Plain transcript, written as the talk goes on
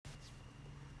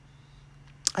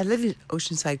I live in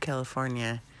Oceanside,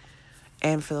 California,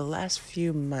 and for the last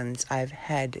few months, I've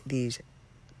had these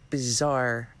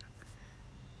bizarre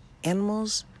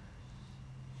animals.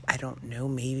 I don't know,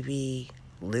 maybe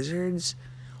lizards.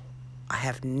 I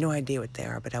have no idea what they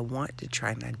are, but I want to try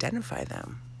and identify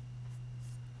them.